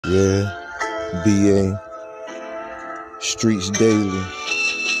Yeah, BA, streets daily,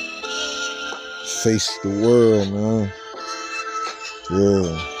 face the world, man.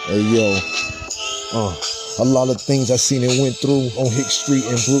 Yeah, hey yo, a lot of things I seen and went through on Hick Street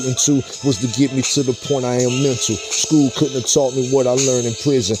and Bruton too was to get me to the point I am mental. School couldn't have taught me what I learned in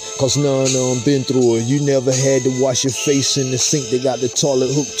prison, cause none of them been through it. You never had to wash your face in the sink that got the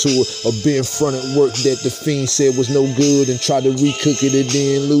toilet hooked to it, or been fronted work that the fiend said was no good and tried to recook it and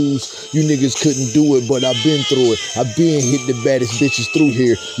then lose. You niggas couldn't do it, but I been through it. I been hit the baddest bitches through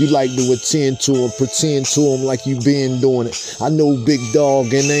here. You like to attend to them, pretend to them like you been doing it. I know big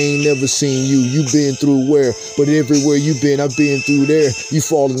dog and I ain't never seen you. You been through where? But everywhere you been, I've been through there. You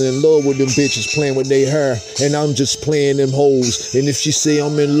falling in love with them bitches playing with their hair, and I'm just playing them hoes. And if she say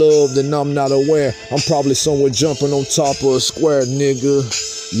I'm in love, then I'm not aware. I'm probably somewhere jumping on top of a square, nigga.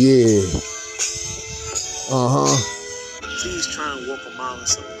 Yeah. Please try and walk a mile in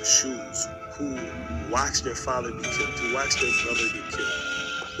someone's shoes who watched their father be killed, who watched their brother get killed,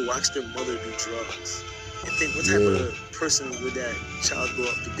 who watched their mother do drugs, and think what type of person would that child grow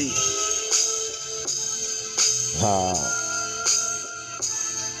up to be? Yeah.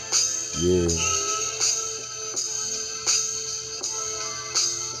 Yeah.